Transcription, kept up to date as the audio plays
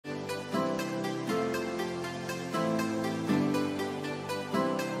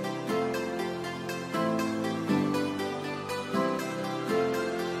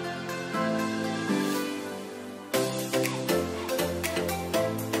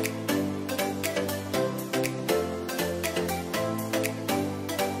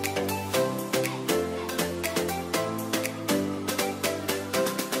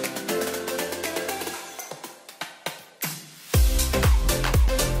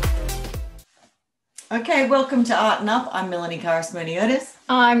Okay, welcome to Art and Up. I'm Melony Smirniotis.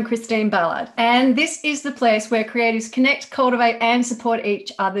 I'm Kristine Ballard, and this is the place where creatives connect, cultivate, and support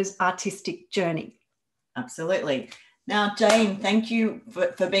each other's artistic journey. Absolutely. Now, Jane, thank you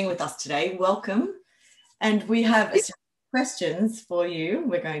for being with us today. Welcome. And we have a series of questions for you.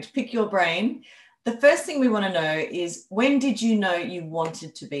 We're going to pick your brain. The first thing we want to know is, when did you know you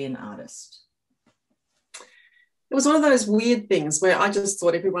wanted to be an artist? It was one of those weird things where I just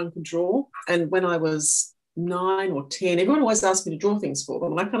thought everyone could draw. And when I was 9 or 10, everyone always asked me to draw things for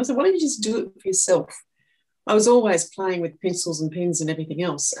them. And I kind of said, why don't you just do it for yourself? I was always playing with pencils and pens and everything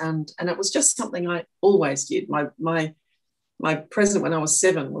else. And it was just something I always did. My present when I was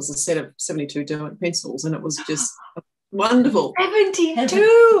 7 was a set of 72 Derwent pencils, and it was just wonderful.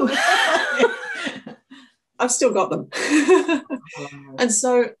 72! I've still got them. And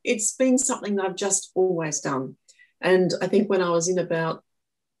so it's been something that I've just always done. And I think when I was in about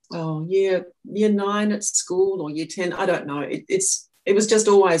year 9 at school or year 10, I don't know, it was just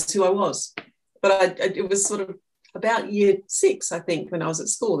always who I was. But it was sort of about year 6, I think, when I was at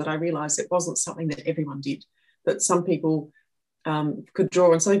school, that I realised it wasn't something that everyone did, that some people could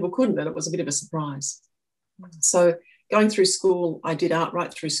draw and some people couldn't, and it was a bit of a surprise. So going through school, I did art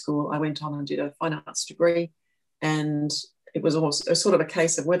right through school. I went on and did a fine arts degree, and it was also sort of a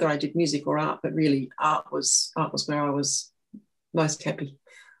case of whether I did music or art, but really art was where I was most happy.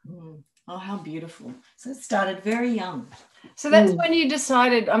 Oh, how beautiful. So it started very young. So that's when you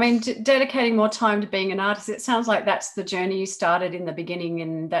decided, dedicating more time to being an artist. It sounds like that's the journey you started in the beginning,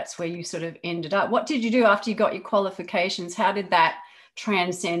 and that's where you sort of ended up. What did you do after you got your qualifications? How did that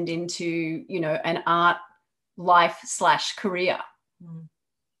transcend into, an art life/career?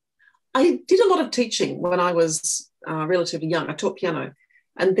 I did a lot of teaching when I was relatively young. I taught piano.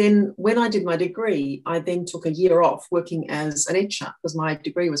 And then when I did my degree, I then took a year off working as an etcher, because my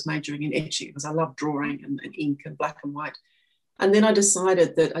degree was majoring in etching, because I love drawing and ink and black and white. And then I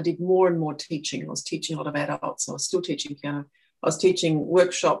decided that I did more and more teaching. I was teaching a lot of adults. I was still teaching piano. I was teaching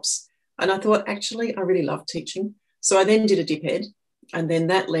workshops. And I thought, actually, I really love teaching. So I then did a dip ed. And then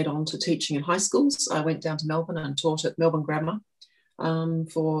that led on to teaching in high schools. I went down to Melbourne and taught at Melbourne Grammar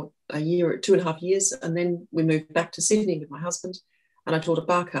for a year, 2.5 years. And then we moved back to Sydney with my husband, and I taught at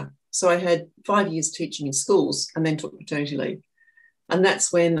Barker. So I had 5 years teaching in schools and then took maternity leave. And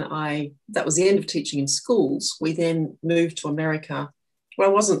that's when that was the end of teaching in schools. We then moved to America, where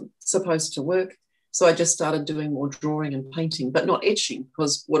I wasn't supposed to work. So I just started doing more drawing and painting, but not etching,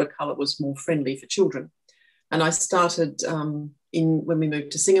 because watercolour was more friendly for children. And I started, when we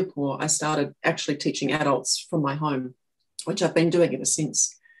moved to Singapore, I started actually teaching adults from my home, which I've been doing ever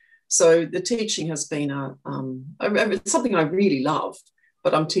since. So the teaching has been something I really love,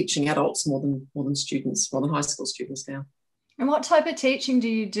 but I'm teaching adults more than students, more than high school students now. And what type of teaching do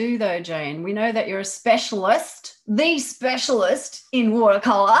you do, though, Jane? We know that you're a specialist, the specialist in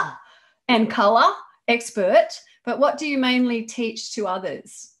watercolour and colour expert, but what do you mainly teach to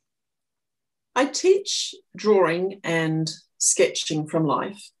others? I teach drawing and sketching from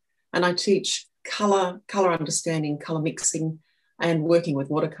life, and I teach colour understanding, colour mixing, and working with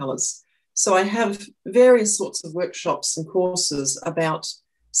watercolours. So I have various sorts of workshops and courses about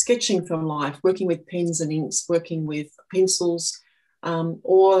sketching from life, working with pens and inks, working with pencils,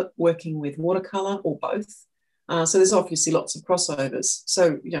 or working with watercolour, or both. So there's obviously lots of crossovers.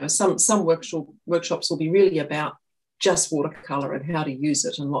 So, some workshops will be really about just watercolour and how to use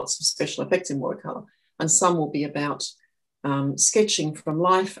it, and lots of special effects in watercolour. And some will be about sketching from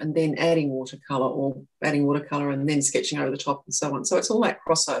life and then adding watercolour, or adding watercolour and then sketching over the top, and so on. So it's all that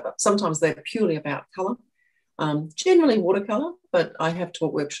crossover. Sometimes they're purely about colour, generally watercolour, but I have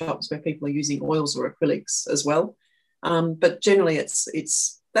taught workshops where people are using oils or acrylics as well. But generally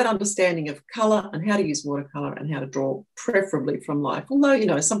it's that understanding of colour and how to use watercolour and how to draw, preferably from life.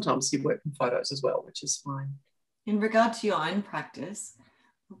 Although, sometimes you work in photos as well, which is fine. In regard to your own practice,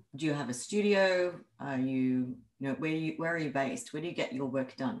 do you have a studio? Are you, where are you based? Where do you get your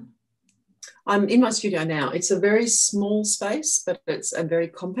work done? I'm in my studio now. It's a very small space, but it's very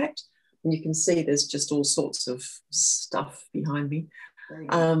compact. And you can see there's just all sorts of stuff behind me.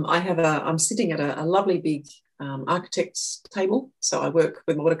 I'm sitting at a lovely big architect's table. So I work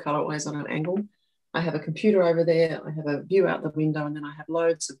with watercolour always on an angle. I have a computer over there. I have a view out the window, and then I have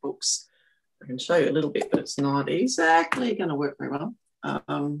loads of books. I can show you a little bit, but it's not exactly going to work very well.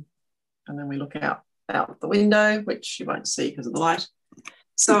 And then we look out the window, which you won't see because of the light.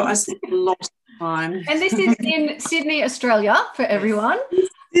 So I spend a lot of time. And this is in Sydney, Australia, for everyone.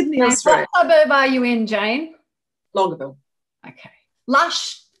 Sydney, Australia. What suburb are you in, Jane? Longueville. Okay.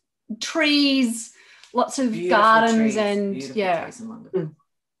 Lush trees, lots of Beautiful gardens trees. and Beautiful trees in London.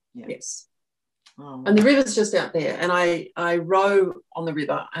 Yeah. Yes. Oh, And the river's just out there, and I row on the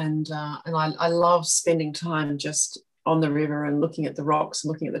river, and I love spending time just on the river and looking at the rocks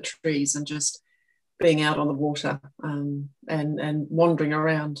and looking at the trees and just being out on the water, and wandering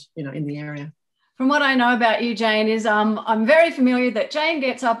around, in the area. From what I know about you, Jane, is I'm very familiar that Jane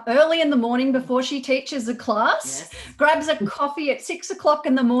gets up early in the morning before she teaches a class, yes. grabs a coffee at 6 o'clock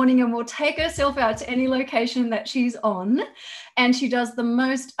in the morning and will take herself out to any location that she's on. And she does the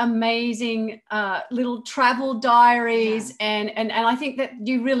most amazing little travel diaries. Yeah. And I think that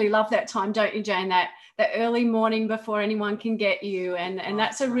you really love that time, don't you, Jane? That early morning before anyone can get you. And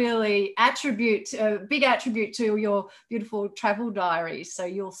that's a really big attribute to your beautiful travel diaries. So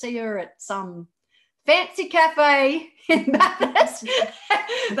you'll see her at some fancy cafe in Bathurst,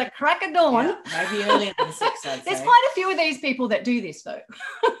 the crack of dawn. Yeah, maybe earlier than 6, I'd There's say. quite a few of these people that do this, though.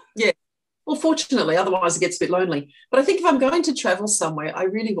 Yeah. Well, fortunately, otherwise it gets a bit lonely. But I think if I'm going to travel somewhere, I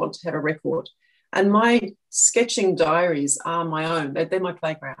really want to have a record. And my sketching diaries are my own. They're my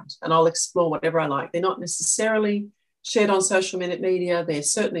playground, and I'll explore whatever I like. They're not necessarily shared on social media. They're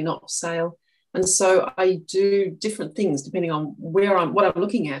certainly not for sale. And so I do different things depending on what I'm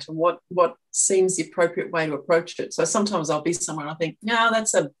looking at and what seems the appropriate way to approach it. So sometimes I'll be somewhere and I think, no,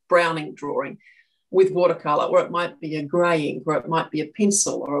 that's a brown ink drawing with watercolour, or it might be a grey ink, or it might be a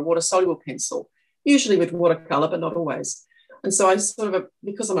pencil or a water-soluble pencil, usually with watercolour, but not always. And so I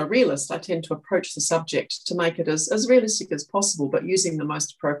because I'm a realist, I tend to approach the subject to make it as realistic as possible, but using the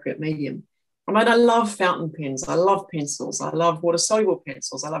most appropriate medium. I mean, I love fountain pens, I love pencils, I love water-soluble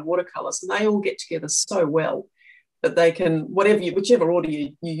pencils, I love watercolours, and they all get together so well that they can, whichever order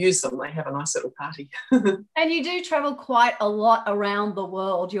you use them, they have a nice little party. And you do travel quite a lot around the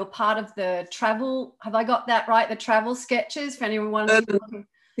world. You're part of the travel, have I got that right? The travel sketches, for anyone wants to.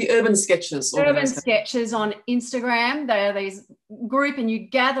 The Urban Sketches. Urban Sketches on Instagram. They are these group, and you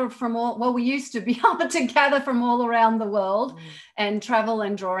gather from we used to be able to gather from all around the world and travel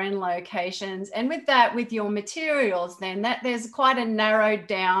and draw in locations. And with that, with your materials, then there's quite a narrowed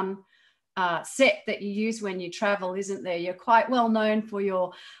down set that you use when you travel, isn't there? You're quite well known for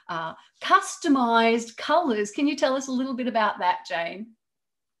your customized colours. Can you tell us a little bit about that, Jane?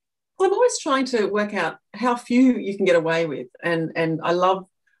 Well, I'm always trying to work out how few you can get away with, and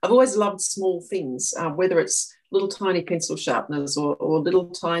I've always loved small things, whether it's little tiny pencil sharpeners or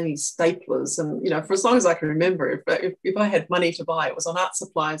little tiny staplers. And, for as long as I can remember, if I had money to buy, it was on art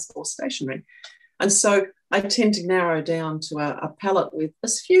supplies or stationery. And so I tend to narrow down to a palette with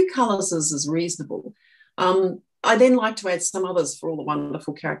as few colours as is reasonable. I then like to add some others for all the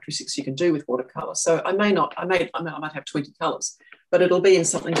wonderful characteristics you can do with watercolour. So I might have 20 colours, but it'll be in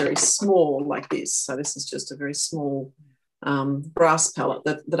something very small like this. So this is just a very small brass palette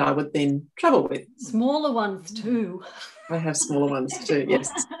that I would then travel with. Smaller ones too. I have smaller ones too,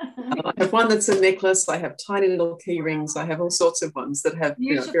 yes. I have one that's a necklace. I have tiny little key rings. I have all sorts of ones that have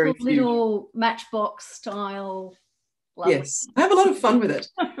beautiful very few. Little matchbox style. Lovely. Yes, I have a lot of fun with it.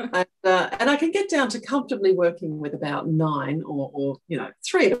 And I can get down to comfortably working with about 9 or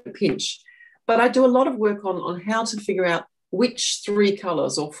 3 at a pinch. But I do a lot of work on how to figure out which 3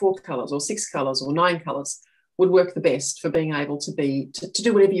 colours or 4 colours or 6 colours or 9 colours would work the best for being able to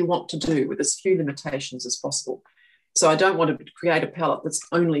do whatever you want to do with as few limitations as possible. So I don't want to create a palette that's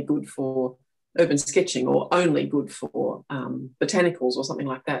only good for urban sketching or only good for botanicals or something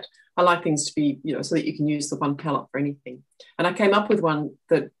like that. I like things to be, so that you can use the one palette for anything. And I came up with one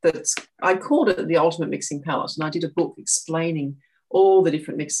I called it the ultimate mixing palette, and I did a book explaining all the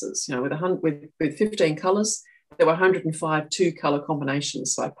different mixes. With 15 colours, there were 105 2-colour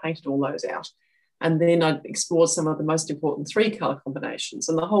combinations, so I painted all those out. And then I explored some of the most important 3-colour combinations,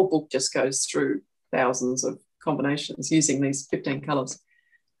 and the whole book just goes through thousands of combinations using these 15 colours.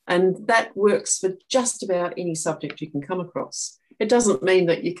 And that works for just about any subject you can come across. It doesn't mean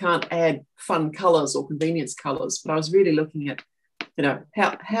that you can't add fun colours or convenience colours, but I was really looking at,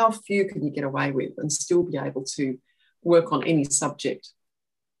 how few can you get away with and still be able to work on any subject.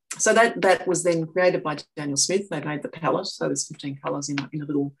 So that was then created by Daniel Smith. They made the palette, so there's 15 colours in a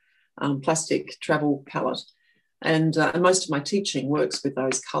little plastic travel palette. And most of my teaching works with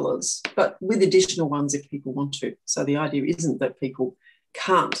those colours, but with additional ones if people want to. So the idea isn't that people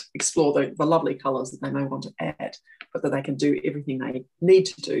can't explore the lovely colours that they may want to add, but that they can do everything they need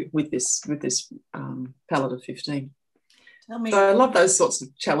to do with this palette of 15. Tell me, so I love those sorts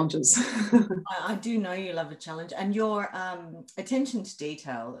of challenges. I do know you love a challenge, and your attention to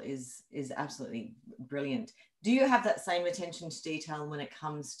detail is absolutely brilliant. Do you have that same attention to detail when it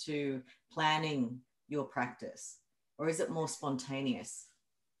comes to planning your practice, or is it more spontaneous?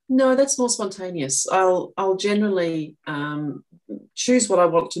 No, that's more spontaneous. I'll generally choose what I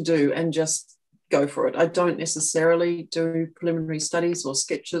want to do and just go for it. I don't necessarily do preliminary studies or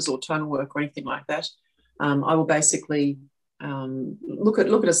sketches or tonal work or anything like that. I will basically look at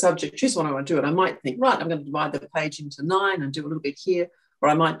a subject, choose what I want to do, and I might think, right, I'm going to divide the page into 9 and do a little bit here, or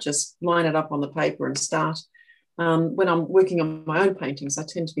I might just line it up on the paper and start. When I'm working on my own paintings, I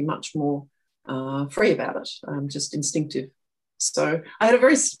tend to be much more free about it, just instinctive. So I had a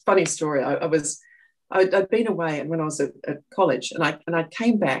very funny story. I'd been away, and when I was at college, and I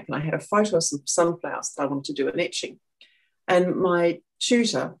came back and I had a photo of some sunflowers that I wanted to do an etching. And my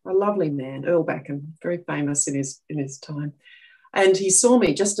tutor, a lovely man, Earl Backen, very famous in his time, and he saw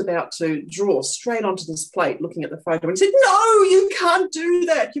me just about to draw straight onto this plate looking at the photo, and he said, "No, you can't do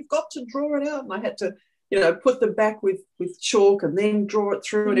that. You've got to draw it out." And I had to, put them back with chalk and then draw it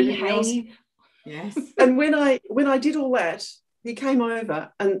through and everything else. Yes. And when I did all that, he came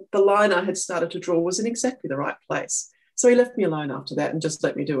over and the line I had started to draw was in exactly the right place. So he left me alone after that and just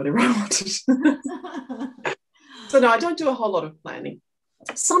let me do whatever I wanted. So no, I don't do a whole lot of planning.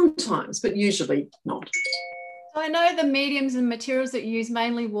 Sometimes, but usually not. So I know the mediums and materials that you use,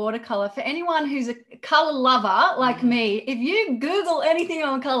 mainly watercolor. For anyone who's a color lover like me, if you Google anything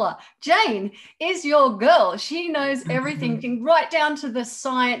on color, Jane is your girl. She knows everything, right down to the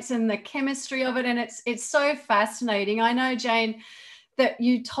science and the chemistry of it. And it's so fascinating. I know, Jane, that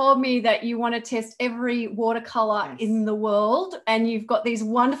you told me that you want to test every watercolor in the world, and you've got these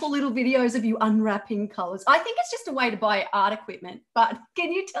wonderful little videos of you unwrapping colors. I think it's just a way to buy art equipment, but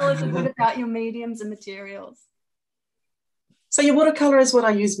can you tell us a bit about your mediums and materials? So your watercolor is what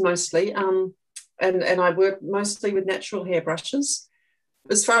I use mostly, and I work mostly with natural hair brushes.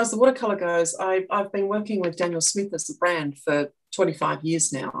 As far as the watercolor goes, I've been working with Daniel Smith as the brand for 25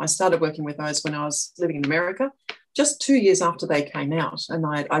 years now. I started working with those when I was living in America, just 2 years after they came out, and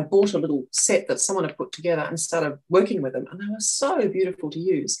I bought a little set that someone had put together and started working with them, and they were so beautiful to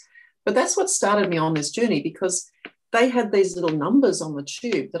use. But that's what started me on this journey, because they had these little numbers on the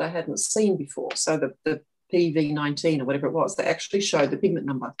tube that I hadn't seen before. So the PV19 or whatever it was, they actually showed the pigment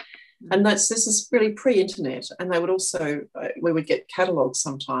number. And this is really pre-internet. And they would also, we would get catalogues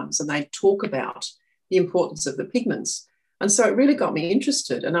sometimes, and they'd talk about the importance of the pigments. And so it really got me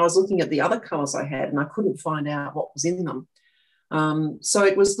interested. And I was looking at the other colours I had, and I couldn't find out what was in them. So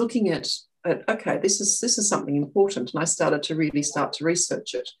it was looking at okay, this is something important. And I started to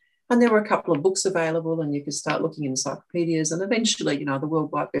research it. And there were a couple of books available, and you could start looking in encyclopedias. And eventually, the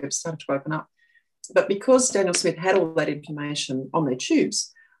World Wide Web started to open up. But because Daniel Smith had all that information on their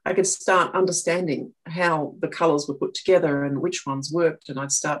tubes, I could start understanding how the colours were put together and which ones worked. And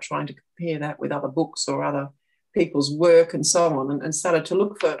I'd start trying to compare that with other books or other people's work and so on, and started to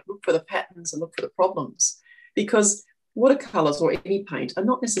look for the patterns and look for the problems. Because watercolours or any paint are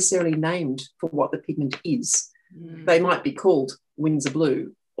not necessarily named for what the pigment is. They might be called Windsor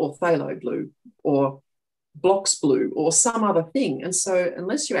blue or phthalo blue or blocks blue or some other thing. And so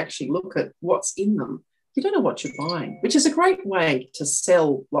unless you actually look at what's in them, you don't know what you're buying, which is a great way to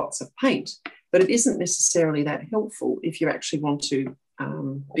sell lots of paint, but it isn't necessarily that helpful if you actually want to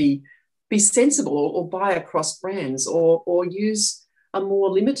be sensible or buy across brands or use a more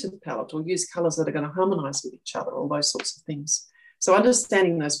limited palette or use colours that are going to harmonise with each other, all those sorts of things. So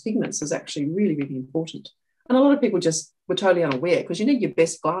understanding those pigments is actually really, really important. And a lot of people just were totally unaware, because you need your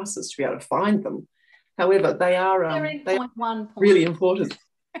best glasses to be able to find them. However, they are really important.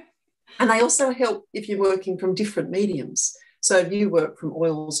 And they also help if you're working from different mediums. So if you work from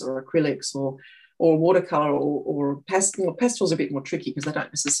oils or acrylics or watercolour or pastel, pastel's a bit more tricky because they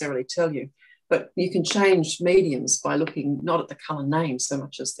don't necessarily tell you. But you can change mediums by looking not at the colour name so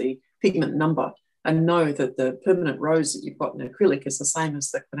much as the pigment number, and know that the permanent rose that you've got in acrylic is the same as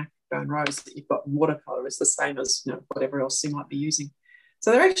the quinacridone rose that you've got in watercolour, is the same as whatever else you might be using.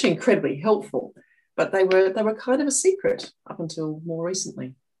 So they're actually incredibly helpful, but they were kind of a secret up until more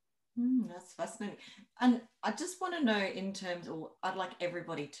recently. That's fascinating. And I just want to know, in terms, or I'd like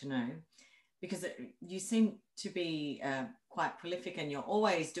everybody to know, because you seem to be quite prolific and you're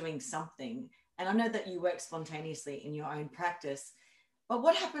always doing something. And I know that you work spontaneously in your own practice, but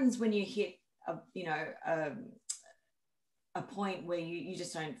what happens when you hit a point where you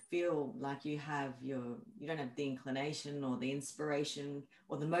just don't feel like you don't have the inclination or the inspiration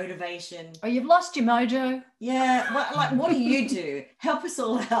or the motivation? Oh, you've lost your mojo. Yeah. What do you do? Help us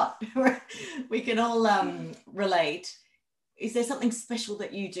all out. We can all relate. Is there something special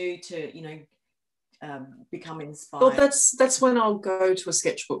that you do to, become inspired? Well, that's when I'll go to a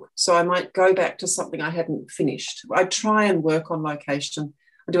sketchbook. So I might go back to something I hadn't finished. I try and work on location.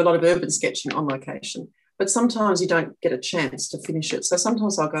 I do a lot of urban sketching on location, but sometimes you don't get a chance to finish it. So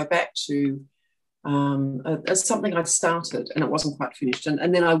sometimes I'll go back to as something I'd started and it wasn't quite finished.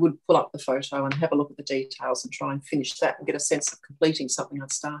 And then I would pull up the photo and have a look at the details and try and finish that and get a sense of completing something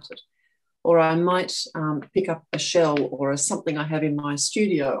I'd started. Or I might pick up a shell or something I have in my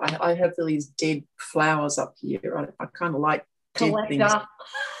studio. I have these dead flowers up here. I kind of like dead things.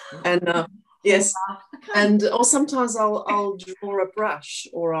 And yes, and or sometimes I'll draw a brush,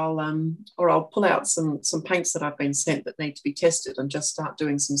 or I'll pull out some paints that I've been sent that need to be tested and just start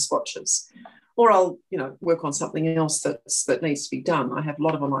doing some swatches. Or I'll work on something else that needs to be done. I have a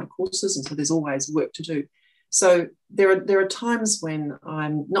lot of online courses, and so there's always work to do. So there are times when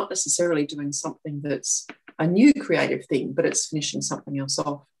I'm not necessarily doing something that's a new creative thing, but it's finishing something else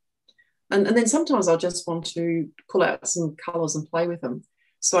off. And then sometimes I'll just want to pull out some colours and play with them.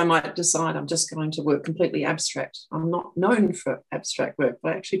 So I might decide I'm just going to work completely abstract. I'm not known for abstract work,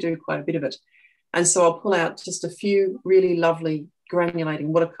 but I actually do quite a bit of it. And so I'll pull out just a few really lovely granulating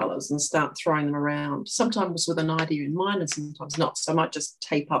watercolours and start throwing them around, sometimes with an idea in mind and sometimes not. So I might just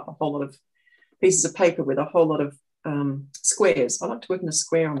tape up a whole lot of pieces of paper with a whole lot of squares. I like to work in a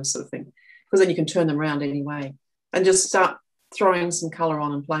square on this sort of thing, because then you can turn them around anyway, and just start throwing some colour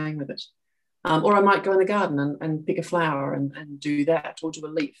on and playing with it. Or I might go in the garden and pick a flower and do that, or do a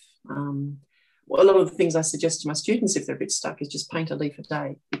leaf. A lot of the things I suggest to my students, if they're a bit stuck, is just paint a leaf a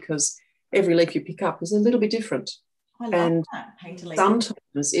day, because every leaf you pick up is a little bit different. I love and that. Paint a leaf.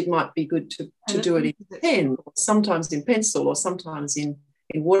 Sometimes it might be good to do it in pen, or sometimes in pencil, or sometimes in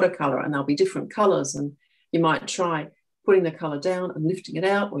watercolour, and there'll be different colours, and you might try putting the colour down and lifting it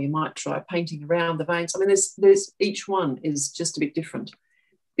out, or you might try painting around the veins. I mean, there's each one is just a bit different.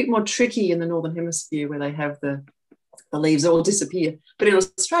 A bit more tricky in the Northern Hemisphere, where they have the leaves all disappear. But in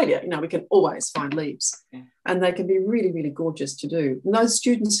Australia, we can always find leaves, and they can be really, really gorgeous to do. And those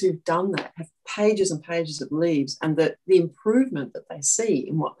students who've done that have pages and pages of leaves, and the improvement that they see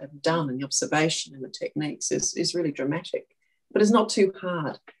in what they've done, and the observation and the techniques is really dramatic. But it's not too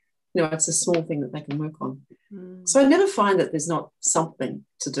hard. It's a small thing that they can work on. So I never find that there's not something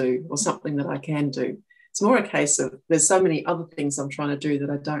to do or something that I can do. It's more a case of there's so many other things I'm trying to do that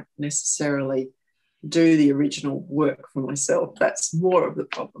I don't necessarily do the original work for myself. That's more of the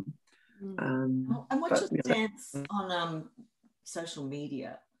problem. And what's your stance on social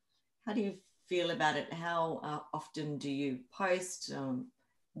media? How do you feel about it? How often do you post?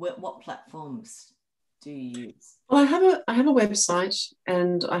 What platforms do you use? Well, I have a website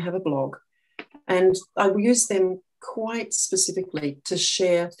and I have a blog, and I will use them quite specifically to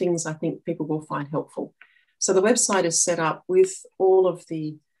share things I think people will find helpful. So the website is set up with all of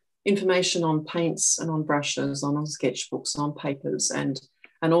the information on paints and on brushes, on sketchbooks, on papers, and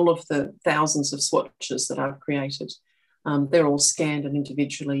all of the thousands of swatches that I've created. They're all scanned and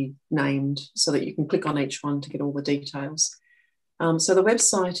individually named so that you can click on each one to get all the details. So the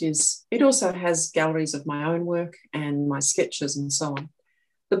website it also has galleries of my own work and my sketches and so on.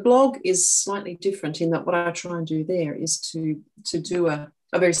 The blog is slightly different in that what I try and do there is to do a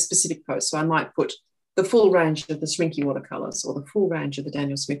very specific post. So I might put the full range of the Smirniotis watercolours or the full range of the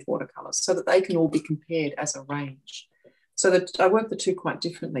Daniel Smith watercolours, so that they can all be compared as a range. So that I work the two quite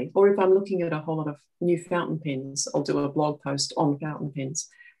differently. Or if I'm looking at a whole lot of new fountain pens, I'll do a blog post on fountain pens.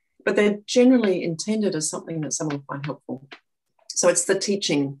 But they're generally intended as something that someone will find helpful. So it's the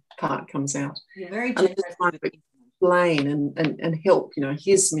teaching part comes out. You're very generous. And explain and help,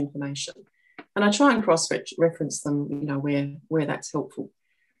 here's some information. And I try and cross-reference them, where that's helpful.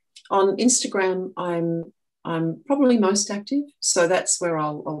 On Instagram, I'm probably most active. So that's where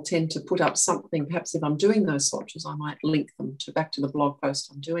I'll tend to put up something. Perhaps if I'm doing those swatches, I might link them back to the blog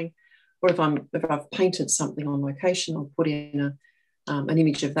post I'm doing. Or if I've painted something on location, I'll put in an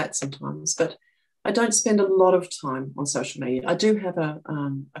image of that sometimes. But I don't spend a lot of time on social media. I do have a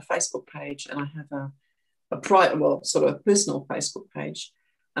Facebook page, and I have a private, sort of a personal Facebook page,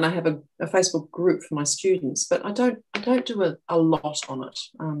 and I have a Facebook group for my students. But I don't do a lot on it.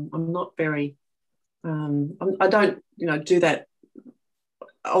 I'm not very. I don't do that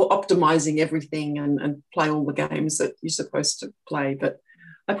optimizing everything and play all the games that you're supposed to play. But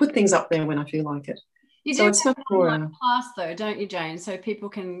I put things up there when I feel like it. You do have an online class though, don't you, Jane? So people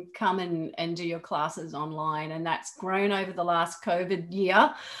can come and do your classes online, and that's grown over the last COVID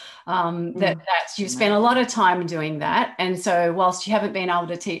year. You've spent a lot of time doing that, and so whilst you haven't been able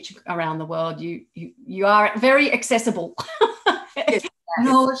to teach around the world, you are very accessible in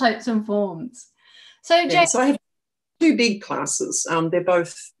all shapes and forms. So, Jane, so I have two big classes. They're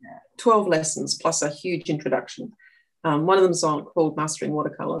both 12 lessons plus a huge introduction. One of them is called Mastering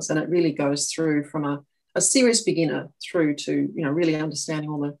Watercolours, and it really goes through from a serious beginner through to really understanding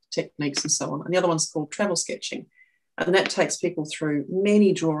all the techniques and so on. And the other one's called Travel Sketching, And that takes people through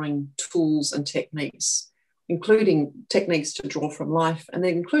many drawing tools and techniques, including techniques to draw from life, and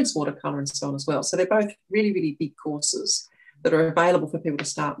that includes watercolour and so on as well. So they're both really, really big courses that are available for people to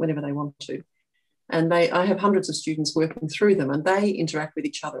start whenever they want to. And I have hundreds of students working through them, and they interact with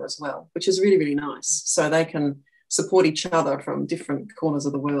each other as well, which is really, really nice. So they can support each other from different corners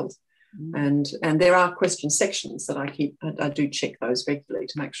of the world. And there are question sections that I do check those regularly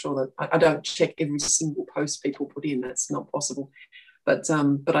to make sure that I don't check every single post people put in. That's not possible. But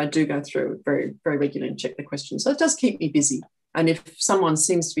I do go through very, very regularly and check the questions. So it does keep me busy. And if someone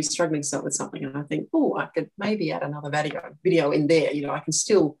seems to be struggling with something and I think, oh, I could maybe add another video in there, I can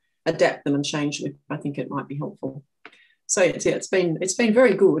still adapt them and change them if I think it might be helpful. So it's been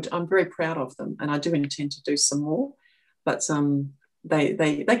very good. I'm very proud of them, and I do intend to do some more. But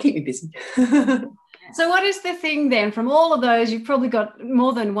they keep me busy. So what is the thing then from all of those? You've probably got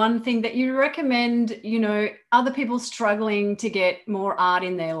more than one thing that you recommend, other people struggling to get more art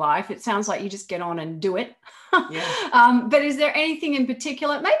in their life. It sounds like you just get on and do it. Yeah. But is there anything in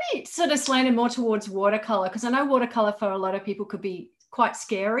particular, maybe sort of slanted more towards watercolor? Because I know watercolor for a lot of people could be quite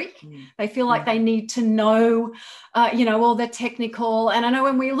scary. They feel like they need to know, all the technical. And I know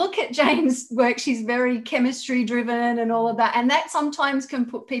when we look at Jane's work, she's very chemistry driven and all of that. And that sometimes can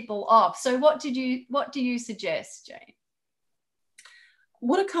put people off. So what do you suggest, Jane?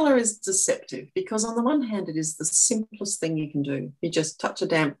 Watercolour is deceptive because on the one hand, it is the simplest thing you can do. You just touch a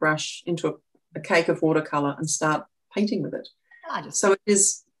damp brush into a cake of watercolour and start painting with it. So it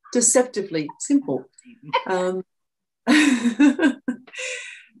is deceptively simple.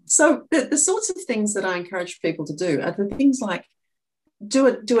 So the sorts of things that I encourage people to do are the things like do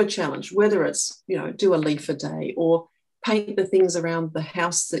a challenge, whether it's, do a leaf a day or paint the things around the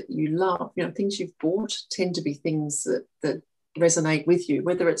house that you love. Things you've bought tend to be things that resonate with you,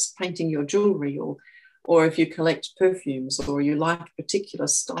 whether it's painting your jewellery or if you collect perfumes or you like a particular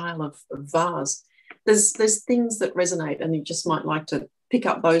style of vase. There's things that resonate, and you just might like to pick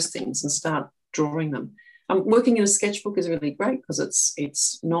up those things and start drawing them. Working in a sketchbook is really great because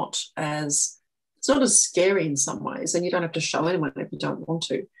it's not as scary in some ways, and you don't have to show anyone if you don't want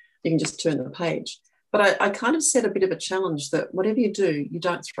to. You can just turn the page. But I kind of set a bit of a challenge that whatever you do, you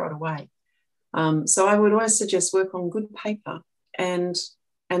don't throw it away. So I would always suggest work on good paper, and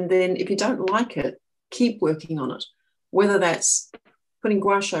then if you don't like it, keep working on it, whether that's putting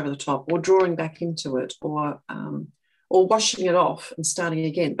gouache over the top or drawing back into it or washing it off and starting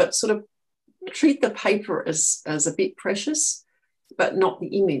again. But sort of treat the paper as a bit precious, but not the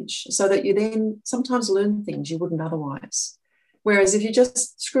image, so that you then sometimes learn things you wouldn't otherwise. Whereas if you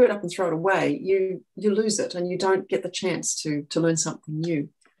just screw it up and throw it away, you lose it and you don't get the chance to learn something new.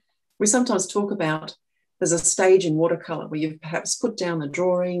 We sometimes talk about there's a stage in watercolour where you've perhaps put down the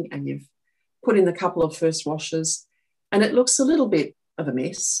drawing and you've put in a couple of first washes and it looks a little bit of a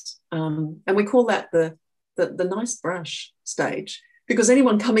mess. And we call that the nice brush stage, because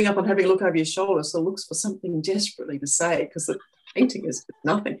anyone coming up and having a look over your shoulder sort of looks for something desperately to say because the painting is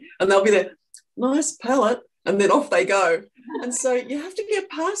nothing. And they'll be there, nice palette, and then off they go. And so you have to get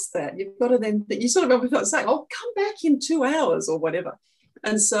past that. You've got to then, you sort of have to say, oh, come back in 2 hours or whatever.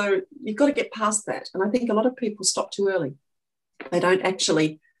 And so you've got to get past that. And I think a lot of people stop too early. They don't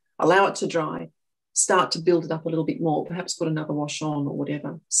actually allow it to dry, start to build it up a little bit more, perhaps put another wash on or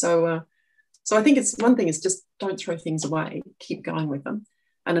whatever. So I think it's one thing is just don't throw things away, keep going with them.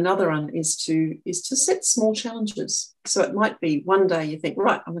 And another one is to set small challenges. So it might be one day you think,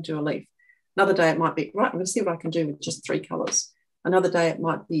 right, I'm going to do a leaf. Another day it might be, right, I'm going to see what I can do with just 3 colours. Another day it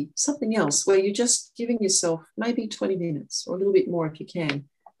might be something else where you're just giving yourself maybe 20 minutes or a little bit more if you can,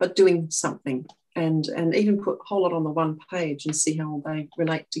 but doing something and even put a whole lot on the one page and see how they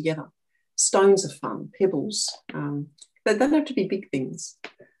relate together. Stones are fun, pebbles. They don't have to be big things.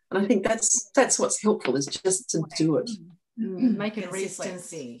 And I think that's what's helpful is just to do it. Make it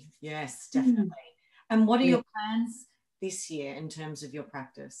consistency. Yes, definitely. And what are your plans this year in terms of your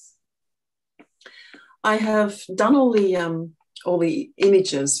practice? I have done all the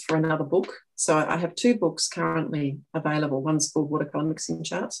images for another book. So I have 2 books currently available. One's called Watercolour Mixing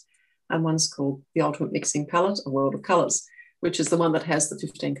Charts and one's called The Ultimate Mixing Palette, A World of Colours, which is the one that has the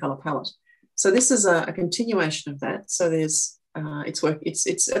 15 colour palette. So this is a continuation of that. So there's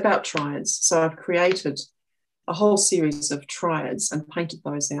it's about triads. So I've created a whole series of triads and painted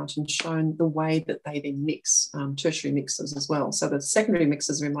those out and shown the way that they then mix, tertiary mixes as well. So the secondary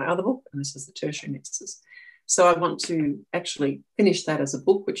mixes are in my other book and this is the tertiary mixes. So I want to actually finish that as a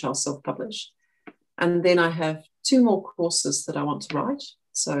book, which I'll self-publish. And then I have 2 more courses that I want to write.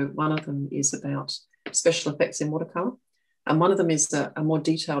 So one of them is about special effects in watercolour. And one of them is a more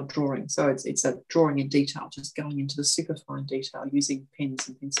detailed drawing. So it's a drawing in detail, just going into the super fine detail using pens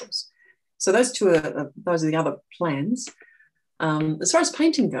and pencils. So those two those are the other plans. As far as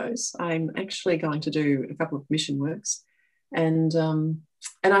painting goes, I'm actually going to do a couple of commission works, and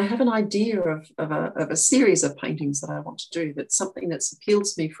I have an idea of a series of paintings that I want to do. That's something that's appealed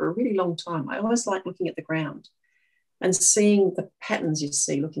to me for a really long time. I always like looking at the ground and seeing the patterns you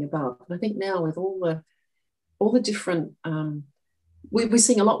see looking above. And I think now with all the different, we're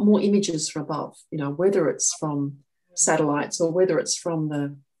seeing a lot more images from above, you know, whether it's from satellites or whether it's from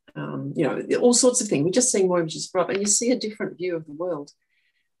the, you know, all sorts of things. We're just seeing more images from above, and you see a different view of the world.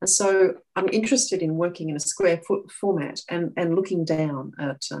 And so I'm interested in working in a square foot format and looking down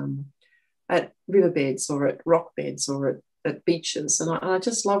at riverbeds or at rock beds or at beaches. And I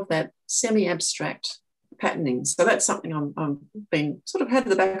just love that semi-abstract patterning. So that's something I'm been sort of had at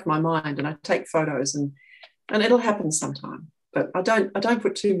the back of my mind, and I take photos and it'll happen sometime. But I don't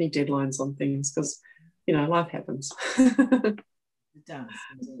put too many deadlines on things because, you know, life happens. It does,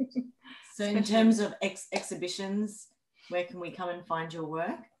 indeed. So in terms of exhibitions, where can we come and find your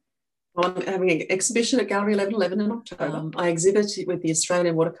work? Well, I'm having an exhibition at Gallery 1111 in October. I exhibit with the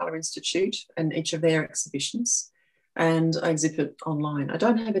Australian Watercolour Institute and each of their exhibitions, and I exhibit online. I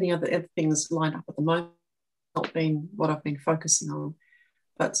don't have any other things lined up at the moment. Not been what I've been focusing on,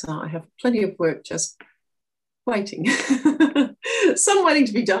 but I have plenty of work just waiting. Some waiting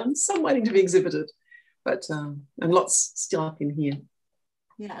to be done, some waiting to be exhibited, but and lots still up in here.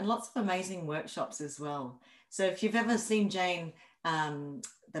 Yeah, and lots of amazing workshops as well. So if you've ever seen Jane,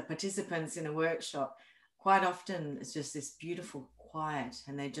 the participants in a workshop, quite often it's just this beautiful quiet,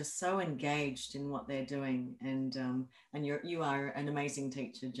 and they're just so engaged in what they're doing. And you are an amazing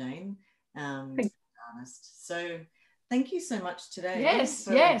teacher, Jane. Artist. So thank you so much today.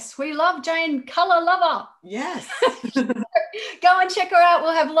 Yes, we love Jane, colour lover. Yes. Go and check her out.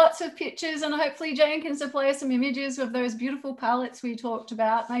 We'll have lots of pictures, and hopefully Jane can supply some images of those beautiful palettes we talked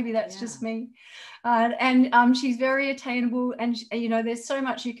about. Maybe that's just me. And she's very attainable, and you know, there's so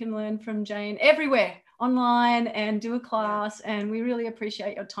much you can learn from Jane everywhere, online, and do a class. And we really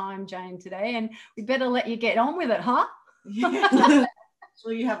appreciate your time, Jane, today, and we better let you get on with it, huh? Yeah.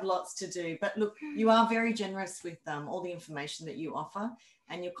 Well, you have lots to do, but look, you are very generous with all the information that you offer,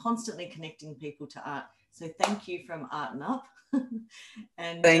 and you're constantly connecting people to art. So thank you from Art and Up.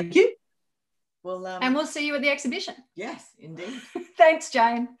 And thank you. Well, and we'll see you at the exhibition. Yes, indeed. Thanks,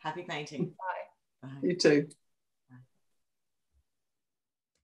 Jane. Happy painting. Bye. You too.